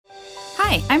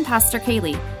Hi, I'm Pastor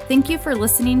Kaylee. Thank you for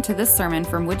listening to this sermon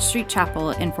from Wood Street Chapel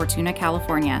in Fortuna,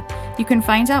 California. You can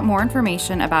find out more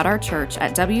information about our church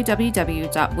at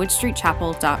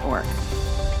www.woodstreetchapel.org.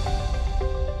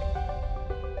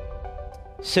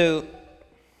 So,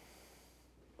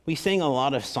 we sang a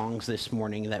lot of songs this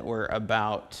morning that were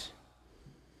about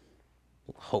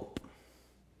hope.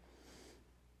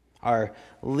 Our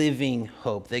living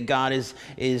hope, that God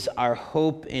is our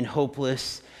hope in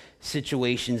hopeless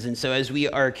situations. And so as we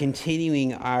are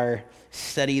continuing our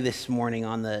study this morning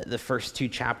on the first two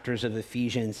chapters of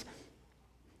Ephesians,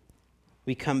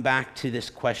 we come back to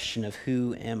this question of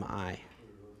who am I?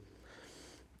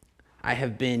 I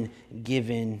have been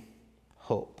given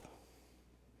hope.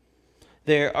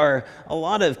 There are a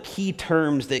lot of key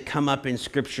terms that come up in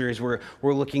Scripture as we're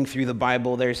looking through the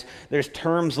Bible. There's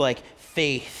terms like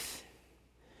faith,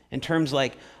 and terms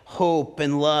like hope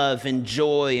and love and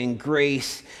joy and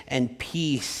grace and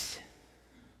peace,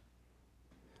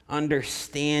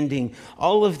 understanding,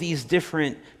 all of these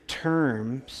different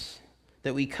terms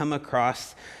that we come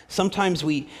across. Sometimes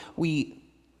we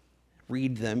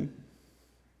read them,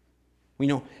 we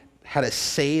know how to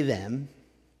say them,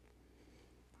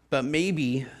 but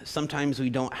maybe sometimes we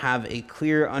don't have a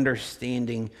clear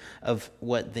understanding of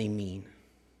what they mean.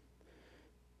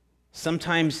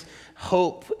 Sometimes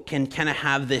hope can kind of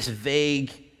have this vague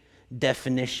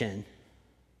definition.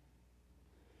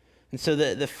 And so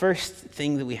the first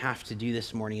thing that we have to do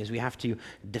this morning is we have to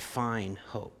define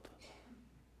hope.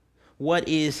 What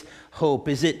is hope?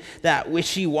 Is it that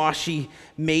wishy-washy,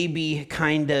 maybe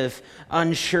kind of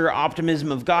unsure optimism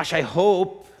of, gosh, I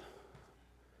hope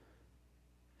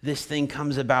this thing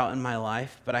comes about in my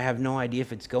life, but I have no idea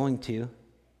if it's going to?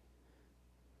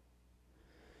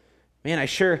 Man, I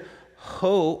sure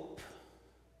hope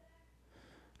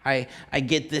I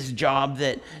get this job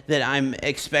that I'm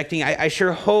expecting. I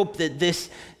sure hope that this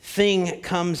thing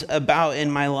comes about in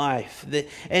my life.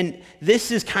 And this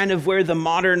is kind of where the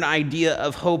modern idea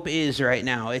of hope is right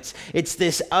now. It's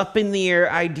this up in the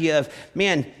air idea of,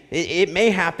 man, it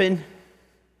may happen.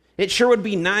 It sure would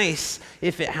be nice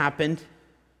if it happened,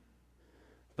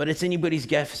 but it's anybody's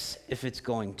guess if it's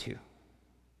going to.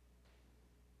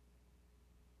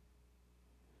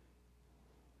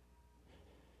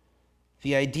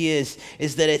 The idea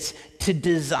is that it's to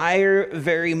desire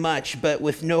very much, but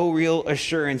with no real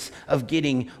assurance of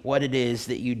getting what it is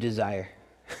that you desire.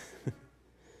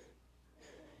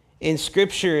 In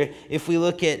Scripture, if we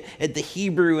look at the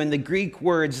Hebrew and the Greek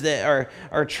words that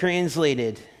are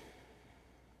translated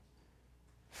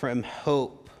from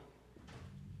hope,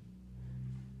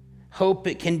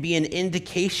 it can be an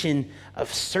indication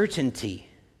of certainty,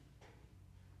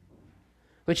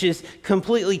 which is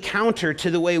completely counter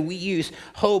to the way we use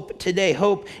hope today.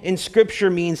 Hope in Scripture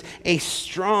means a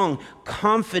strong,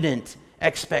 confident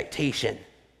expectation.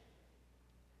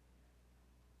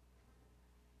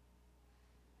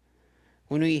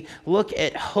 When we look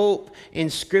at hope in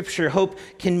Scripture, hope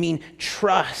can mean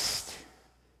trust.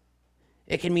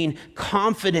 It can mean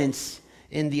confidence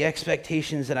in the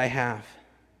expectations that I have.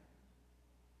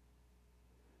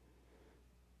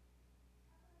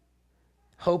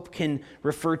 Hope can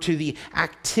refer to the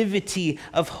activity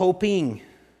of hoping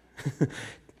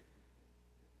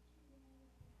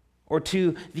or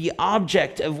to the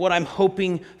object of what I'm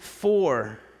hoping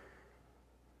for.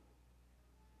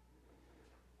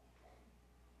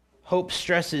 Hope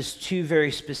stresses two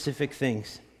very specific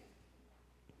things.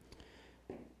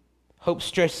 Hope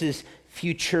stresses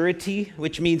futurity,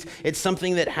 which means it's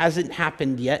something that hasn't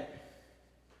happened yet.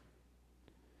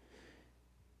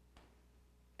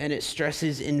 And it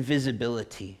stresses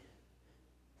invisibility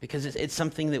because it's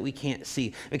something that we can't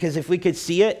see. Because if we could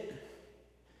see it,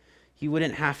 you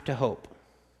wouldn't have to hope.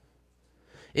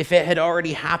 If it had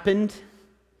already happened,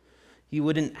 you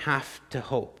wouldn't have to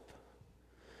hope.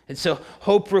 And so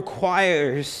hope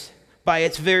requires, by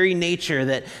its very nature,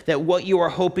 that what you are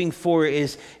hoping for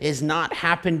is not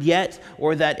happened yet,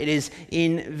 or that it is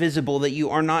invisible, that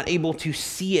you are not able to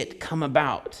see it come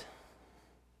about.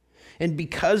 And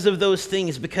because of those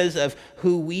things, because of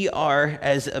who we are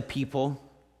as a people,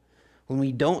 when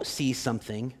we don't see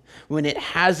something, when it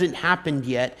hasn't happened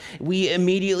yet, we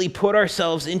immediately put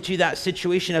ourselves into that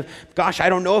situation of, gosh, I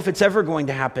don't know if it's ever going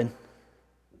to happen.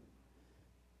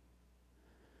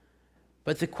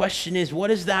 But the question is, what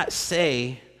does that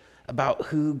say about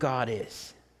who God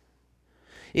is?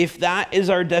 If that is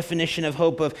our definition of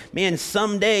hope of, man,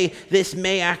 someday this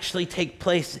may actually take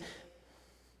place,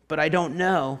 but I don't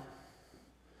know.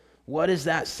 What does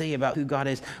that say about who God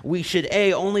is? We should,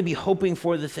 only be hoping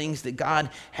for the things that God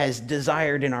has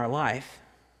desired in our life.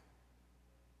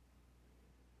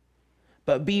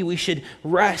 But B, we should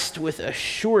rest with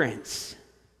assurance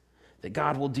that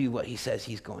God will do what he says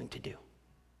he's going to do.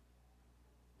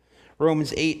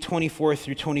 Romans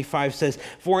 8:24-25 says,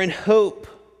 "For in hope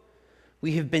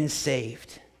we have been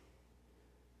saved.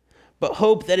 But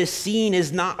hope that is seen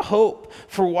is not hope.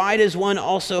 For why does one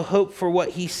also hope for what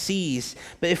he sees?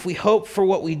 But if we hope for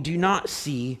what we do not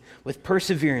see, with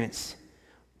perseverance,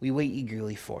 we wait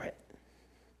eagerly for it."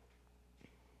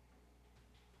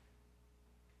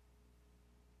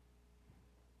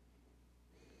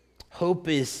 Hope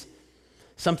is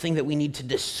something that we need to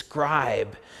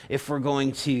describe if we're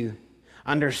going to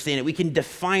understand it. We can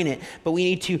define it, but we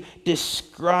need to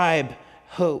describe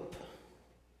hope.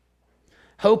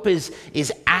 Hope is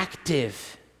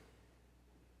active.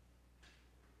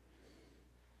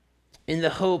 In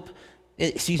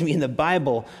the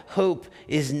Bible, hope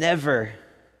is never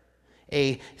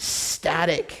a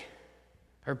static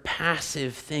or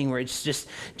passive thing where it's just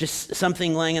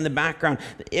something laying in the background.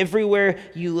 Everywhere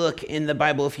you look in the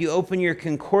Bible, if you open your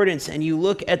concordance and you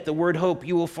look at the word hope,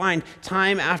 you will find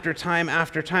time after time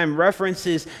after time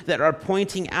references that are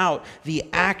pointing out the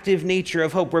active nature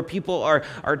of hope, where people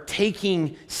are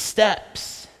taking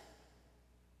steps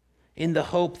in the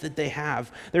hope that they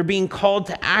have. They're being called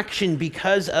to action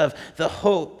because of the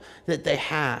hope that they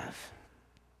have.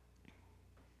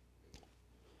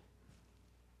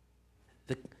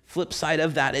 Flip side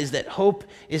of that is that hope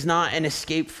is not an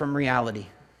escape from reality.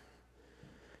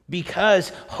 Because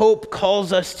hope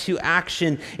calls us to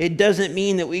action, it doesn't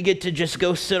mean that we get to just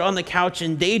go sit on the couch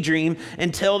and daydream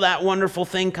until that wonderful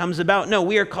thing comes about. No,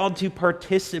 we are called to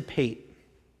participate.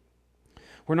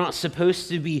 We're not supposed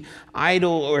to be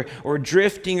idle or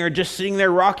drifting or just sitting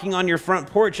there rocking on your front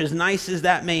porch, as nice as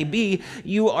that may be.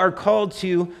 You are called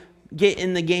to get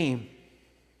in the game.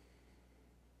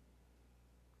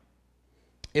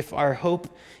 If our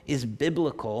hope is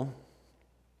biblical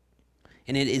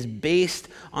and it is based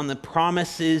on the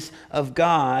promises of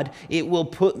God, it will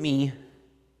put me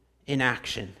in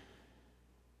action.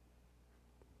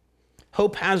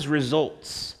 Hope has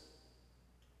results.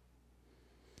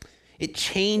 It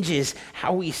changes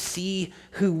how we see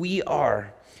who we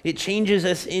are. It changes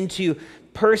us into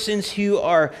persons who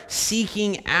are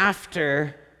seeking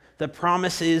after the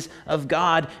promises of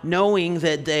God, knowing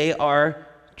that they are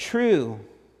true.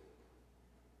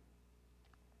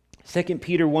 2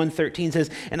 Peter 1:13 says,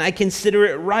 "And I consider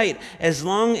it right, as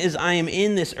long as I am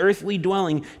in this earthly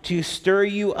dwelling, to stir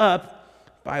you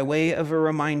up by way of a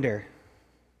reminder."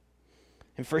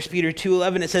 In 1 Peter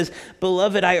 2:11 it says,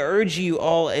 "Beloved, I urge you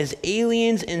all as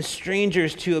aliens and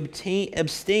strangers to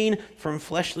abstain from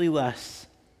fleshly lusts,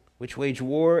 which wage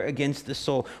war against the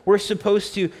soul." We're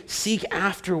supposed to seek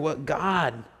after what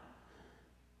God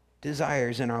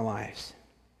desires in our lives.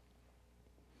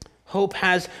 Hope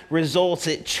has results.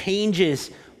 It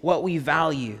changes what we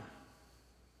value.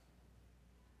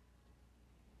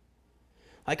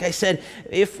 Like I said,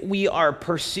 if we are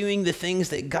pursuing the things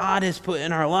that God has put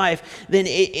in our life, then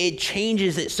it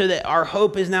changes it so that our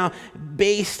hope is now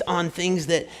based on things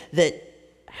that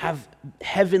have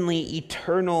heavenly,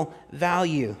 eternal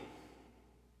value.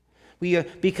 We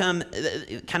become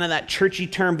kind of that churchy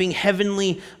term, being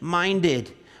heavenly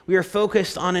minded. We are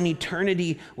focused on an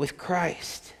eternity with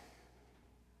Christ.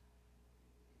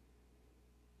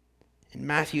 In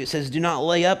Matthew, it says, "Do not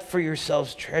lay up for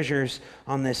yourselves treasures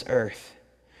on this earth,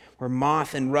 where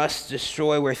moth and rust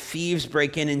destroy, where thieves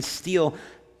break in and steal.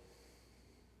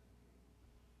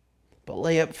 But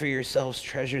lay up for yourselves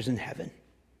treasures in heaven,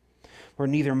 where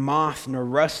neither moth nor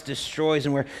rust destroys,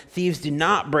 and where thieves do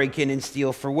not break in and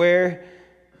steal. For where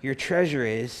your treasure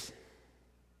is,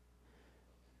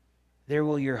 there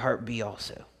will your heart be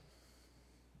also."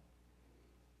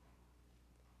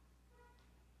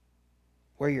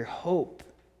 Where your hope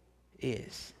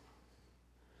is,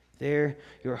 there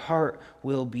your heart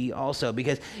will be also.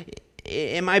 Because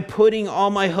am I putting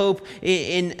all my hope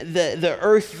in the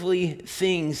earthly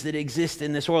things that exist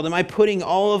in this world? Am I putting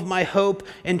all of my hope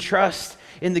and trust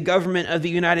in the government of the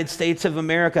United States of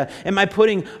America? Am I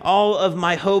putting all of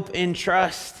my hope and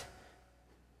trust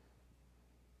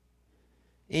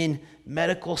in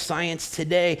medical science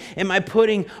today? Am I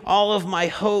putting all of my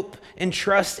hope and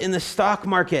trust in the stock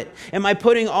market? Am I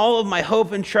putting all of my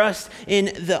hope and trust in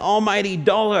the almighty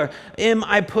dollar? Am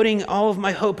I putting all of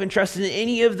my hope and trust in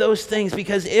any of those things?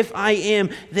 Because if I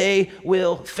am, they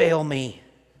will fail me.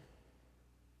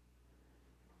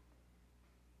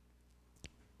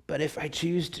 But if I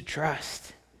choose to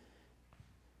trust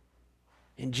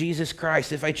in Jesus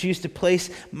Christ, if I choose to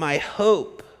place my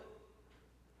hope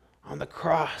on the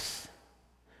cross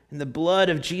in the blood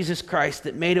of Jesus Christ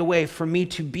that made a way for me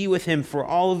to be with him for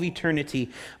all of eternity,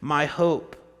 my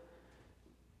hope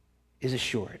is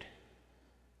assured.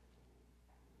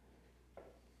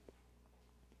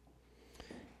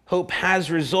 Hope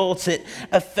has results. It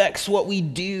affects what we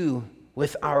do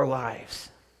with our lives.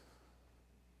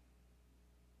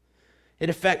 It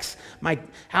affects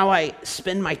how I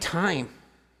spend my time.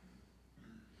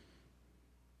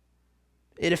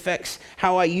 It affects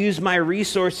how I use my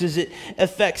resources. It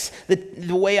affects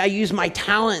the way I use my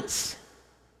talents.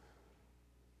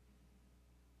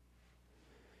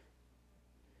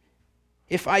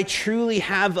 If I truly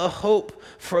have a hope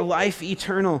for life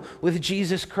eternal with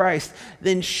Jesus Christ,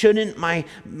 then shouldn't my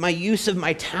use of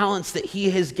my talents that he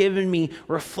has given me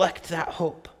reflect that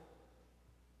hope?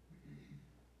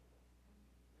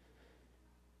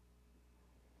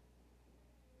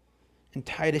 In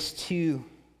Titus 2,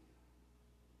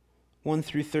 1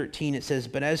 through 13, it says,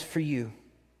 "But as for you,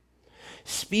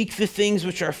 speak the things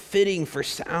which are fitting for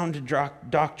sound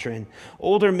doctrine.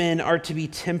 Older men are to be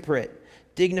temperate,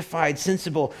 dignified,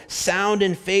 sensible, sound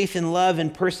in faith and love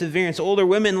and perseverance. Older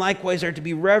women likewise are to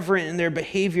be reverent in their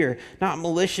behavior, not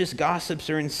malicious gossips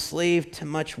or enslaved to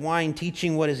much wine,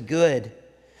 teaching what is good.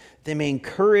 They may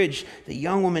encourage the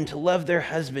young women to love their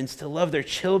husbands, to love their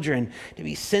children, to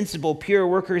be sensible, pure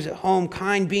workers at home,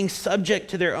 kind, being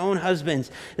subject to their own husbands,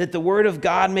 that the word of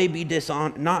God may be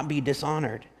not be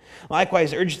dishonored.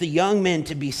 Likewise, urge the young men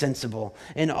to be sensible.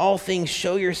 In all things,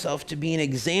 show yourself to be an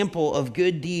example of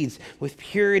good deeds, with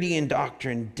purity in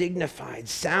doctrine, dignified,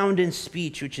 sound in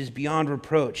speech, which is beyond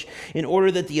reproach, in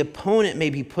order that the opponent may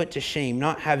be put to shame,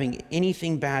 not having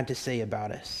anything bad to say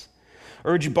about us.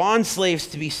 Urge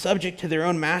bondslaves to be subject to their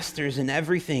own masters in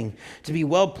everything, to be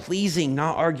well-pleasing,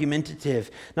 not argumentative,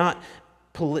 not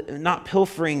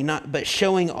pilfering, but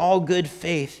showing all good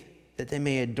faith, that they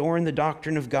may adorn the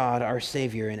doctrine of God, our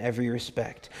Savior, in every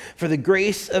respect. For the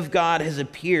grace of God has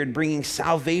appeared, bringing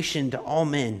salvation to all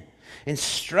men,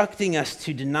 instructing us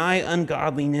to deny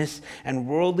ungodliness and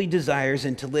worldly desires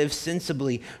and to live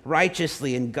sensibly,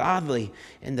 righteously, and godly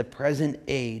in the present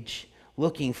age,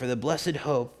 looking for the blessed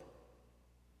hope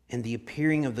and the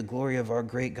appearing of the glory of our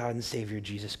great God and Savior,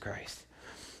 Jesus Christ."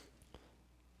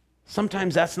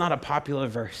 Sometimes that's not a popular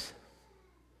verse.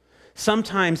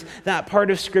 Sometimes that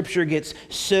part of Scripture gets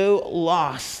so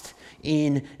lost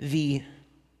in the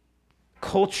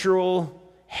cultural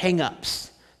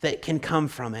hang-ups that can come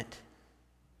from it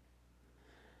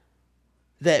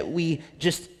that we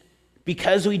just,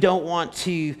 because we don't want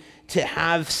to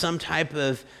have some type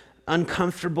of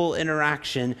uncomfortable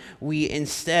interaction, we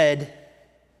instead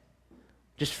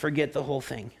just forget the whole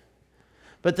thing.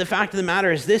 But the fact of the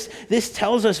matter is this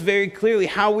tells us very clearly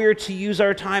how we are to use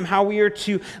our time, how we are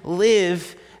to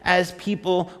live as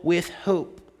people with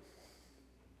hope.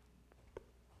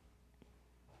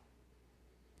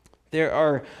 There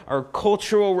are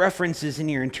cultural references in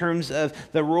here in terms of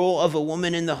the role of a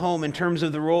woman in the home, in terms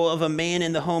of the role of a man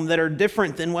in the home that are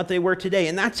different than what they were today.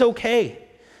 And that's okay.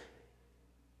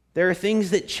 There are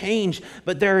things that change,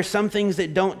 but there are some things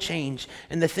that don't change.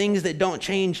 And the things that don't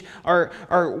change are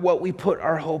what we put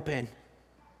our hope in.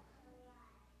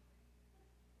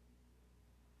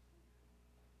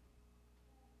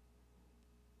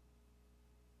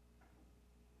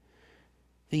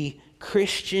 The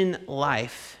Christian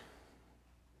life,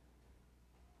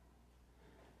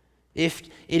 if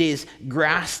it is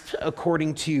grasped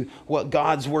according to what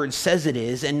God's word says it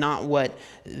is and not what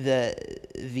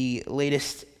the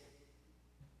latest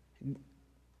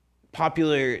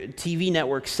popular TV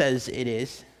network says it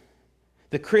is,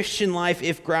 the Christian life,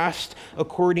 if grasped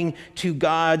according to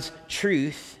God's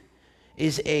truth,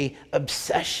 is an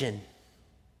obsession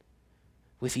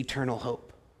with eternal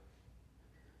hope.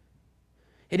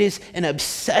 It is an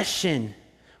obsession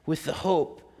with the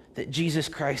hope that Jesus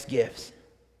Christ gives.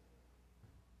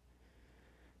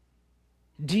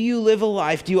 Do you live a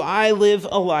life, do I live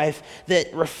a life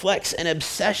that reflects an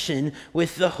obsession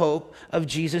with the hope of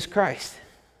Jesus Christ?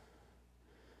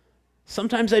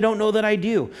 Sometimes I don't know that I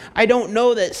do. I don't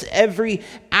know that every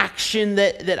action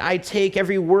that I take,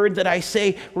 every word that I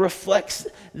say reflects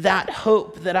that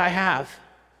hope that I have.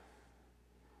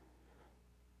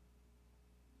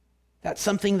 That's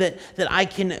something that I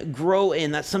can grow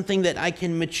in. That's something that I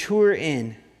can mature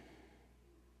in.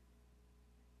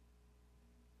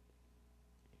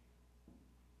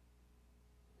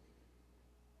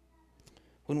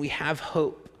 When we have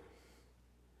hope,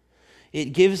 it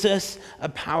gives us a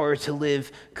power to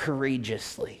live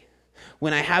courageously.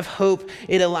 When I have hope,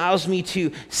 it allows me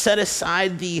to set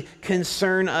aside the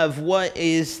concern of what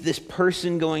is this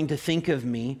person going to think of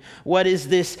me? What is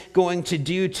this going to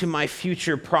do to my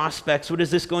future prospects? What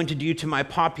is this going to do to my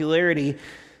popularity?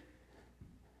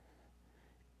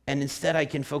 And instead I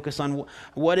can focus on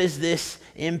what is this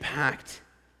impact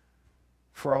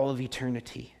for all of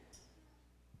eternity?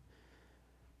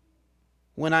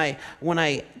 When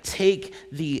I take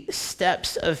the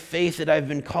steps of faith that I've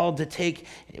been called to take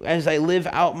as I live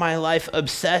out my life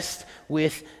obsessed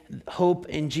with hope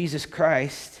in Jesus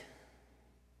Christ,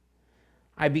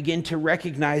 I begin to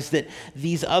recognize that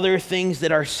these other things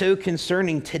that are so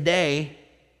concerning today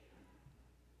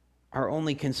are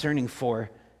only concerning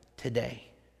for today.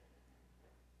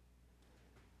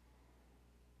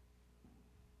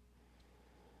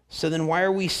 So then why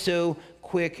are we so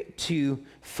quick to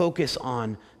focus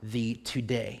on the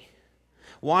today?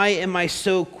 Why am I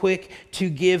so quick to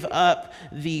give up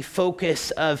the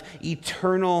focus of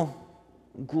eternal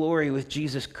glory with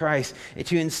Jesus Christ and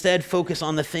to instead focus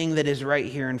on the thing that is right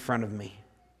here in front of me?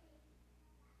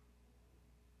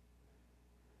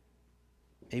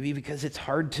 Maybe because it's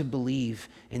hard to believe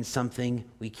in something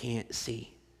we can't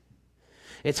see.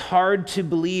 It's hard to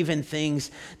believe in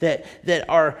things that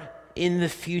are in the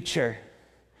future.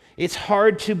 It's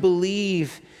hard to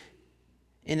believe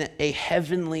in a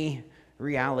heavenly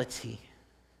reality.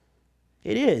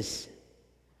 It is.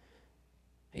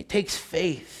 It takes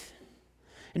faith.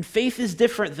 And faith is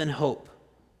different than hope.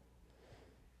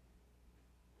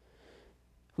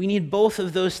 We need both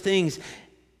of those things.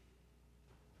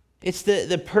 It's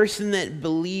the person that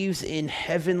believes in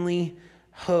heavenly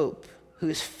hope, who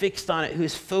is fixed on it, who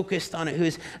is focused on it, who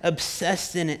is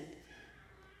obsessed in it.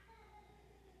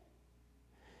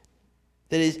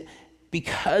 That is,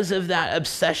 because of that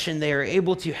obsession, they are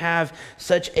able to have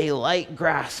such a light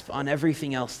grasp on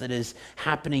everything else that is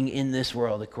happening in this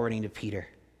world, according to Peter.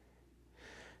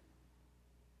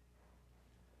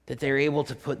 That they're able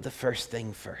to put the first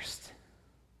thing first.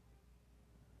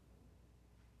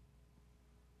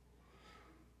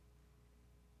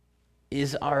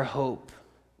 Is our hope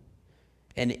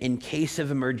an in case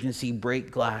of emergency break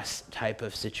glass type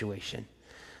of situation?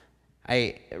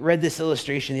 I read this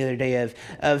illustration the other day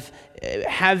of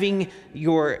having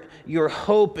your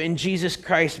hope in Jesus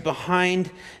Christ behind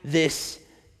this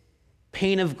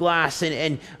pane of glass,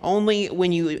 and only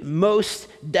when you most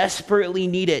desperately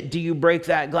need it do you break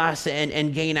that glass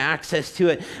and gain access to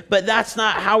it. But that's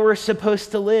not how we're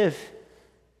supposed to live.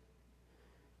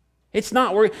 It's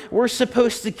not. We're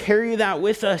supposed to carry that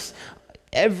with us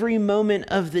every moment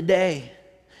of the day.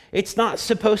 It's not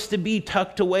supposed to be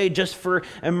tucked away just for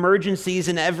emergencies,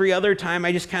 and every other time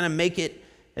I just kind of make it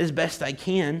as best I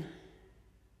can.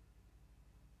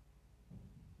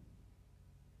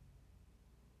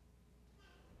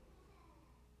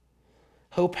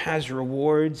 Hope has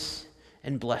rewards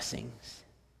and blessings.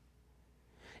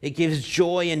 It gives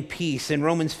joy and peace. In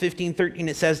Romans 15:13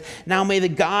 it says, "Now may the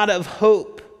God of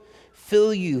hope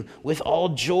fill you with all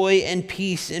joy and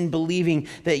peace in believing,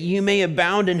 that you may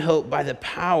abound in hope by the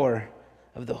power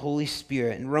of the Holy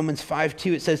Spirit." In Romans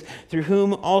 5:2 it says, "Through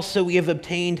whom also we have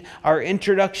obtained our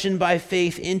introduction by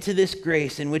faith into this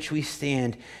grace in which we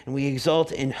stand, and we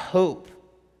exult in hope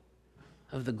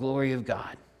of the glory of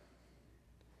God."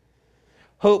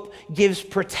 Hope gives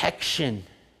protection.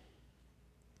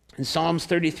 In Psalms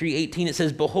 33:18 it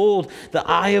says, "Behold, the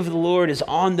eye of the Lord is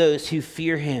on those who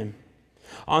fear him,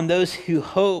 on those who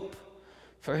hope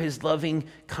for his loving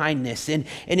kindness." And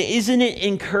isn't it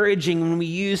encouraging when we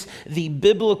use the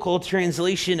biblical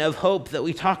translation of hope that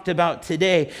we talked about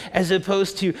today, as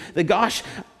opposed to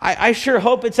I sure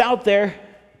hope it's out there.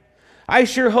 I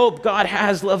sure hope God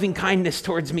has loving kindness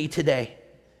towards me today.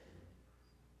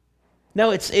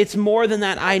 No, it's more than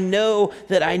that. I know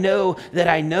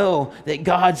that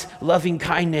God's loving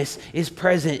kindness is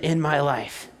present in my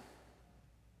life.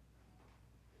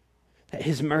 That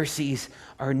his mercies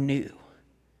are new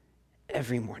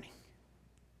every morning.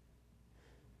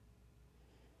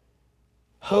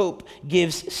 Hope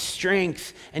gives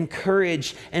strength and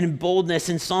courage and boldness.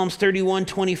 In Psalms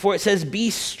 31:24 it says, "Be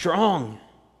strong.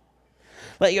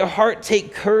 Let your heart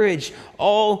take courage,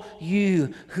 all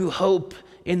you who hope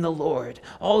in the Lord,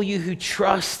 all you who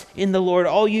trust in the Lord,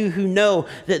 all you who know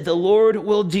that the Lord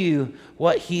will do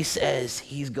what he says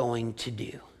he's going to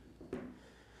do."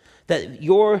 That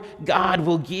your God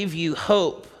will give you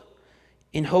hope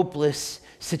in hopeless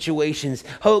situations.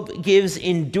 Hope gives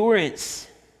endurance.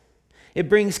 It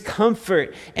brings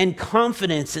comfort and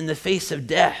confidence in the face of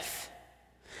death.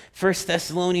 1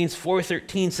 Thessalonians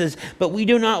 4:13 says, "But we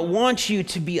do not want you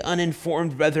to be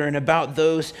uninformed, brethren, about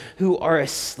those who are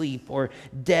asleep or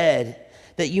dead,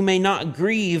 that you may not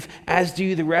grieve as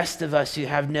do the rest of us who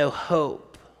have no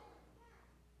hope."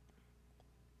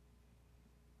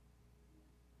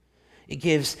 It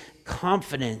gives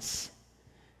confidence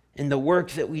in the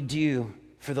work that we do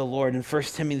for the Lord. In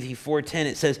 1 Timothy 4:10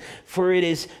 it says, "For it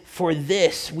is for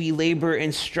this we labor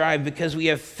and strive, because we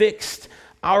have fixed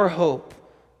our hope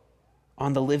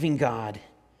on the living God,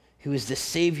 who is the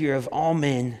Savior of all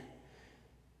men,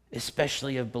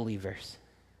 especially of believers."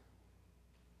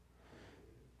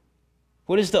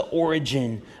 What is the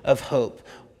origin of hope?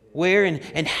 Where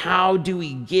and how do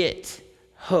we get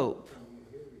hope?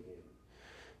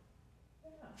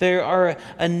 There are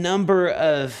a number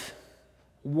of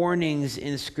warnings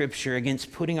in Scripture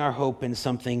against putting our hope in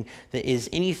something that is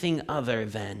anything other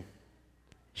than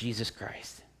Jesus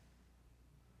Christ.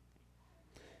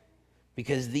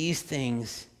 Because these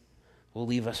things will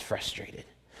leave us frustrated.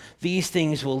 These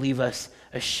things will leave us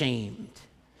ashamed.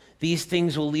 These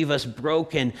things will leave us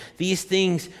broken. These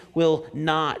things will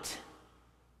not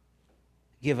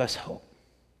give us hope.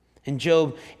 In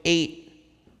Job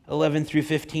 8:11 through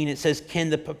 15, it says, "Can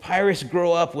the papyrus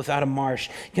grow up without a marsh?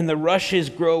 Can the rushes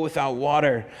grow without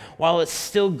water? While it's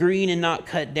still green and not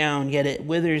cut down, yet it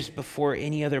withers before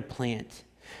any other plant.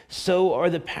 So are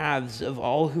the paths of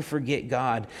all who forget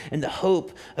God, and the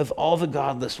hope of all the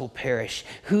godless will perish.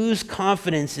 Whose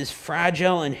confidence is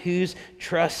fragile, and who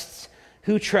trusts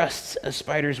a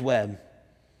spider's web?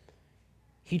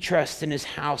 He trusts in his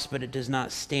house, but it does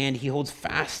not stand. He holds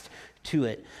fast to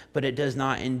it, but it does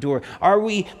not endure." Are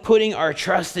we putting our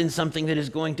trust in something that is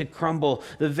going to crumble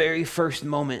the very first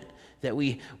moment that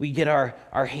we get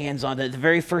our hands on it, the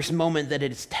very first moment that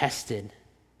it's tested?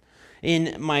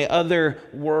 In my other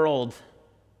world,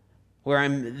 where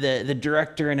I'm the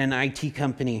director in an IT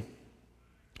company,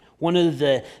 one of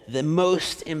the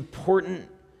most important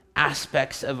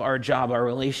aspects of our job, our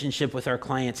relationship with our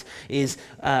clients, is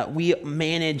we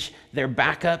manage their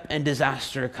backup and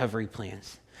disaster recovery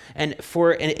plans. And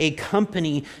for a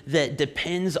company that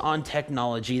depends on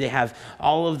technology, they have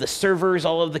all of the servers,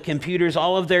 all of the computers,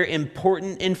 all of their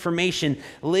important information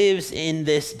lives in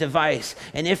this device.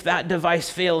 And if that device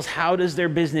fails, how does their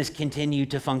business continue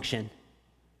to function?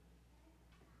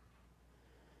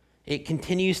 It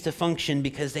continues to function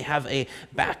because they have a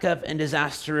backup and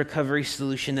disaster recovery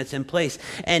solution that's in place.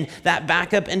 And that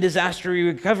backup and disaster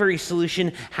recovery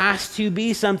solution has to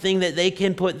be something that they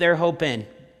can put their hope in.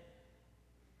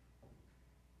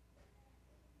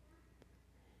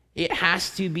 It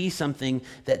has to be something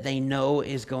that they know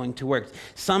is going to work.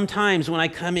 Sometimes when I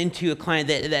come into a client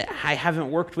that I haven't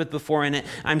worked with before, and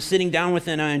I'm sitting down with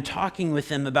them and I'm talking with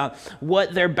them about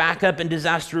what their backup and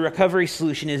disaster recovery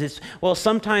solution is,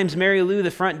 sometimes Mary Lou, the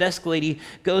front desk lady,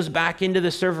 goes back into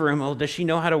the server room. Well, does she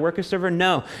know how to work a server?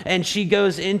 No. And she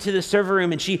goes into the server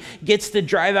room and she gets the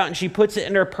drive out and she puts it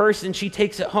in her purse and she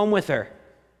takes it home with her.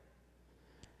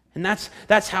 And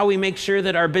that's how we make sure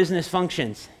that our business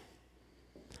functions.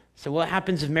 So what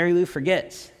happens if Mary Lou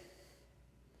forgets?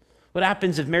 What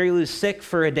happens if Mary Lou's sick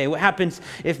for a day? What happens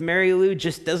if Mary Lou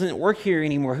just doesn't work here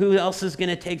anymore? Who else is going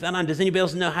to take that on? Does anybody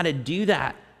else know how to do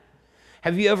that?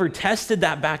 Have you ever tested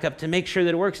that backup to make sure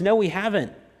that it works? No, we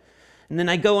haven't. And then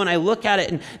I go and I look at it,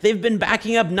 and they've been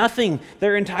backing up nothing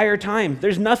their entire time.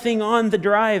 There's nothing on the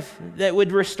drive that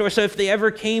would restore. So if they ever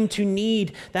came to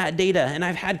need that data, and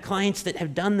I've had clients that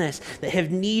have done this, that have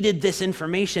needed this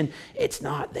information, it's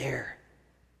not there.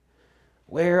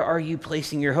 Where are you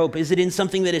placing your hope? Is it in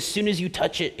something that as soon as you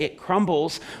touch it, it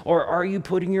crumbles? Or are you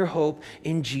putting your hope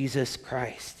in Jesus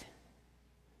Christ?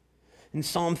 In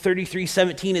Psalm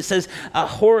 33:17, it says, "A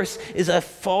horse is a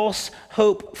false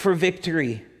hope for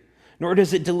victory, nor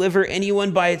does it deliver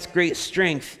anyone by its great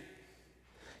strength."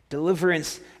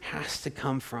 Deliverance has to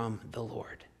come from the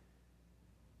Lord.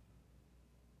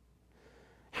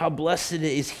 How blessed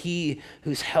is he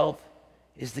whose help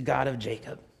is the God of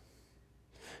Jacob,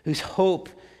 whose hope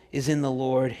is in the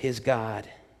Lord his God.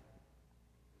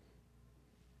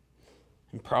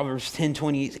 And Proverbs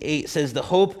 10:28 says, "The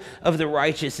hope of the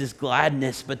righteous is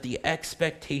gladness, but the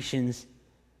expectations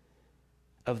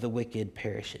of the wicked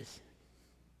perishes."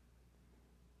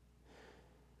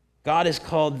 God is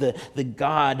called the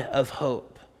God of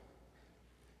hope.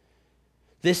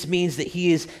 This means that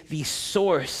he is the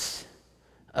source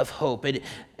of hope. And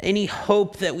any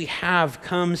hope that we have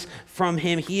comes from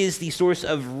him. He is the source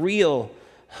of real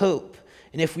hope.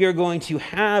 And if we are going to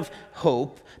have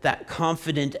hope, that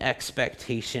confident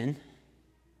expectation,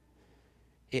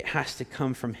 it has to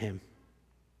come from him.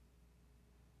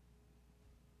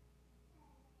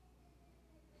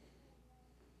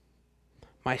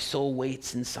 My soul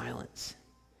waits in silence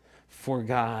for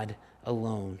God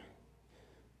alone,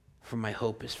 for my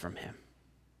hope is from him.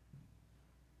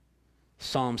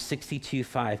 Psalm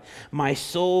 62:5. My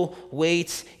soul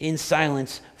waits in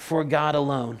silence for God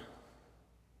alone,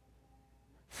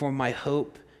 for my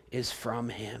hope is from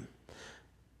him.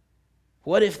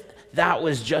 What if that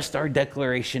was just our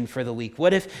declaration for the week?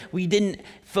 What if we didn't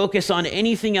focus on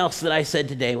anything else that I said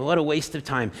today? What a waste of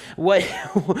time. What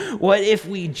if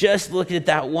we just looked at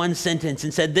that one sentence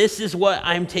and said, this is what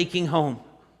I'm taking home?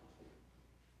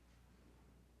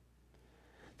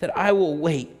 That I will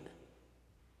wait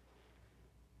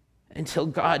until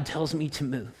God tells me to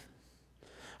move.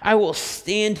 I will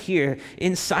stand here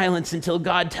in silence until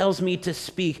God tells me to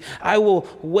speak. I will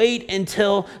wait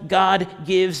until God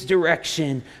gives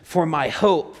direction, for my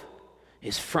hope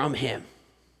is from him.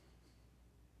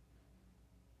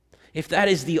 If that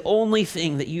is the only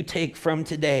thing that you take from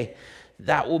today,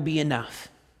 that will be enough.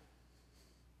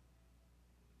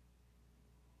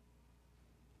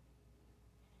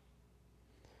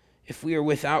 If we are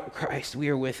without Christ, we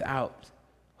are without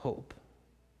hope.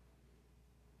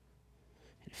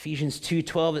 Ephesians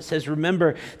 2:12, it says,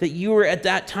 remember that you were at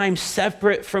that time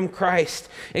separate from Christ,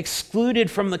 excluded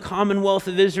from the commonwealth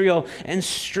of Israel, and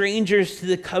strangers to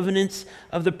the covenants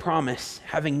of the promise,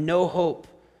 having no hope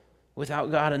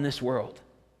without God in this world.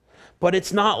 But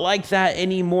it's not like that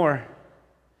anymore.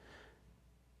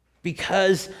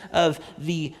 Because of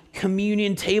the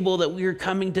communion table that we are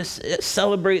coming to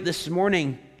celebrate this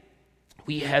morning,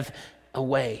 we have a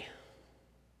way.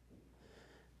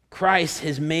 Christ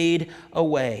has made a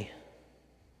way.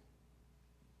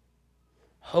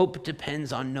 Hope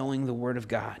depends on knowing the Word of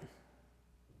God.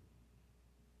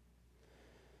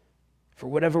 For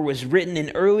whatever was written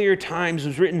in earlier times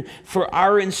was written for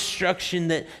our instruction,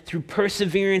 that through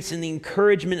perseverance and the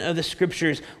encouragement of the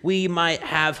Scriptures, we might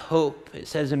have hope, it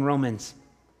says in Romans.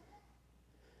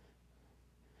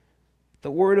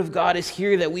 The Word of God is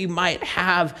here that we might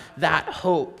have that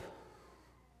hope.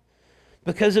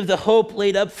 Because of the hope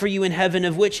laid up for you in heaven,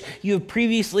 of which you have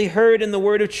previously heard in the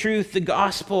word of truth, the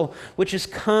gospel, which has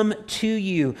come to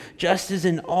you, just as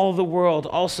in all the world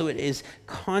also it is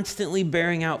constantly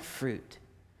bearing out fruit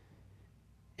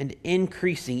and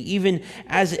increasing, even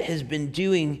as it has been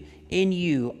doing in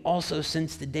you also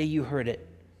since the day you heard it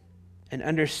and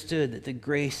understood that the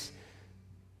grace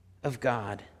of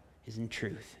God is in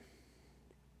truth.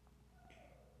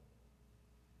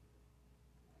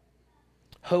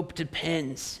 Hope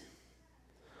depends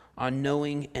on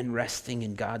knowing and resting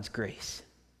in God's grace.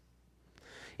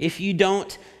 If you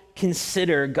don't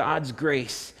consider God's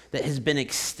grace that has been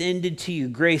extended to you,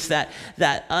 grace, that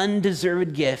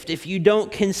undeserved gift, if you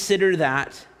don't consider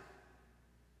that,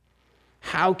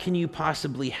 how can you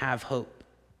possibly have hope?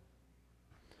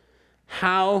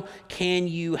 How can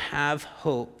you have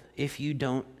hope if you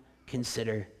don't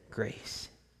consider grace?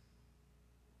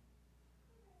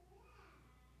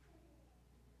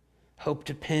 Hope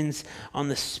depends on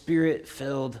the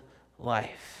Spirit-filled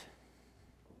life.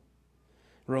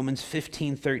 Romans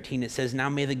 15:13, it says, now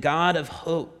may the God of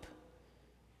hope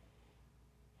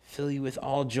fill you with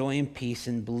all joy and peace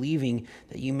in believing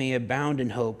that you may abound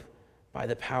in hope by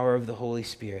the power of the Holy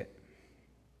Spirit.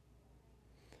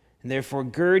 And therefore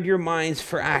gird your minds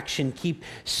for action. Keep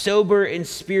sober in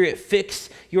spirit. Fix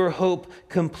your hope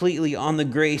completely on the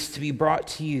grace to be brought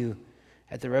to you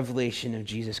at the revelation of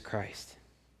Jesus Christ.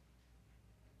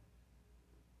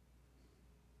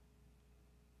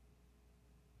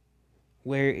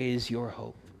 Where is your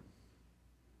hope?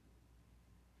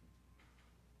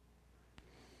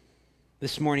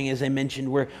 This morning, as I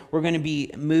mentioned, we're going to be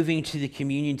moving to the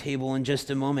communion table in just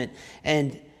a moment.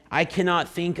 And I cannot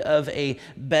think of a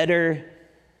better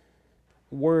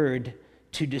word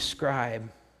to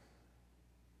describe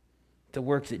the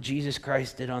work that Jesus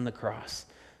Christ did on the cross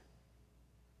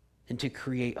and to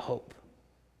create hope.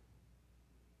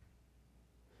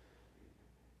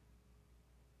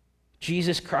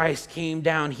 Jesus Christ came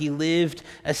down. He lived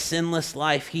a sinless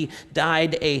life. He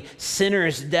died a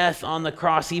sinner's death on the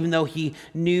cross, even though he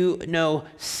knew no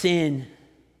sin,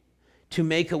 to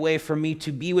make a way for me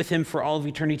to be with him for all of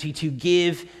eternity, to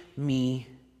give me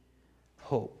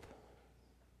hope.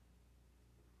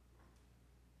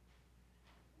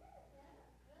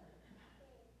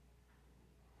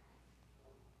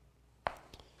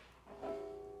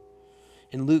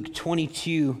 In Luke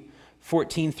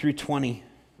 22:14 through 20,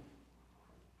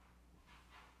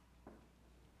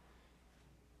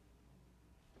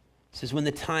 it says, when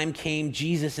the time came,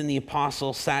 Jesus and the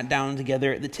apostles sat down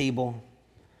together at the table.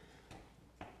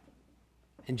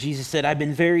 And Jesus said, I've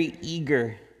been very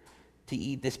eager to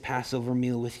eat this Passover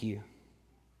meal with you.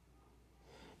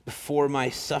 before my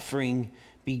suffering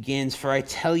begins. For I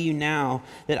tell you now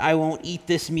that I won't eat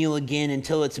this meal again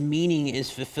until its meaning is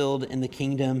fulfilled in the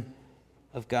kingdom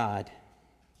of God."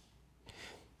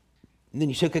 And then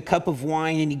he took a cup of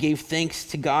wine and he gave thanks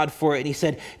to God for it. And he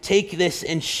said, "Take this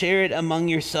and share it among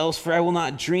yourselves, for I will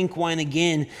not drink wine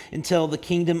again until the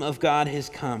kingdom of God has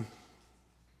come."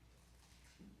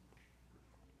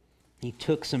 He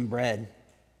took some bread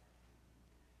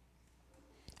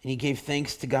and he gave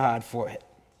thanks to God for it.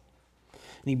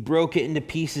 And he broke it into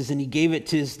pieces and he gave it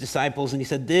to his disciples. And he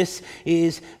said, "This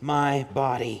is my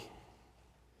body,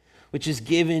 which is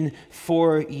given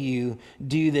for you.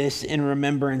 Do this in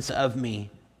remembrance of me."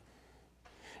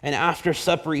 And after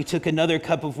supper, he took another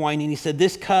cup of wine and he said,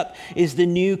 "This cup is the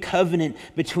new covenant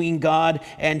between God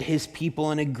and his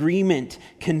people, an agreement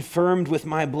confirmed with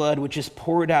my blood, which is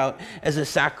poured out as a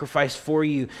sacrifice for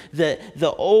you."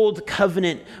 The old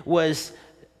covenant was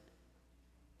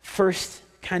first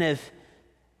kind of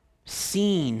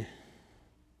seen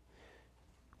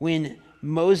when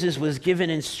Moses was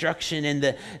given instruction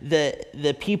and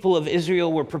the people of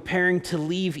Israel were preparing to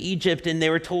leave Egypt, and they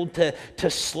were told to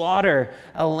slaughter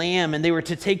a lamb, and they were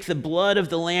to take the blood of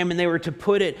the lamb and they were to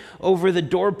put it over the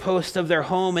doorpost of their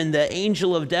home, and the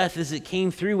angel of death, as it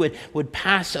came through, would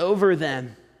pass over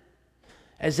them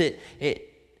as it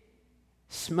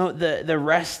smote the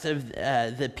rest of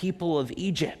the people of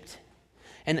Egypt.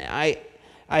 And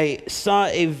I saw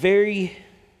a very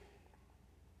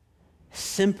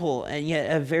simple and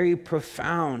yet a very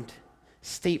profound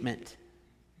statement.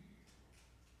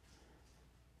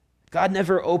 God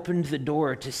never opened the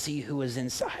door to see who was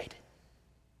inside.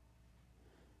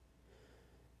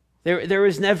 There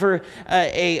was never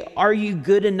are you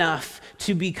good enough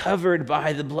to be covered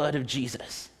by the blood of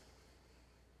Jesus?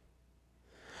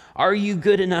 Are you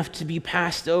good enough to be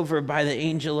passed over by the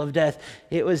angel of death?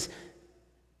 It was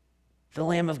the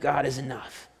Lamb of God is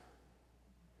enough.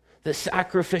 The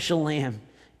sacrificial lamb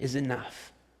is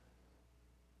enough.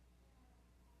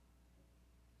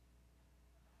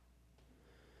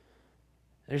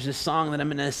 There's a song that I'm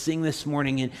going to sing this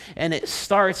morning, and it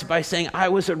starts by saying, "I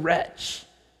was a wretch.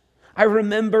 I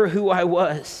remember who I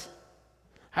was.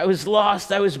 I was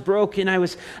lost. I was broken. I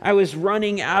was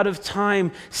running out of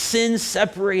time. Sin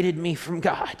separated me from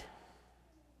God.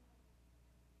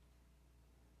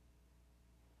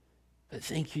 But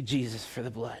thank you, Jesus, for the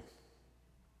blood."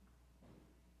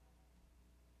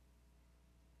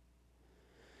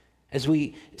 As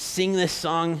we sing this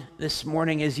song this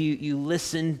morning, as you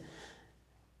listen,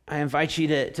 I invite you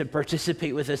to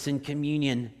participate with us in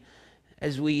communion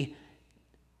as we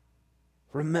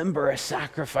remember a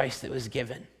sacrifice that was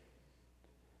given.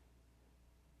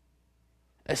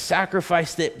 A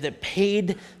sacrifice that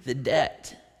paid the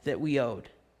debt that we owed.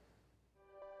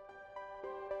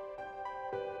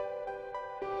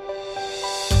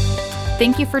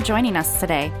 Thank you for joining us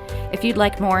today. If you'd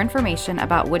like more information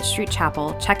about Wood Street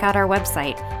Chapel, check out our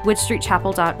website,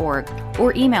 woodstreetchapel.org,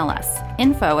 or email us,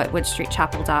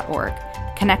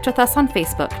 info@woodstreetchapel.org. Connect with us on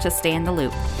Facebook to stay in the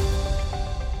loop.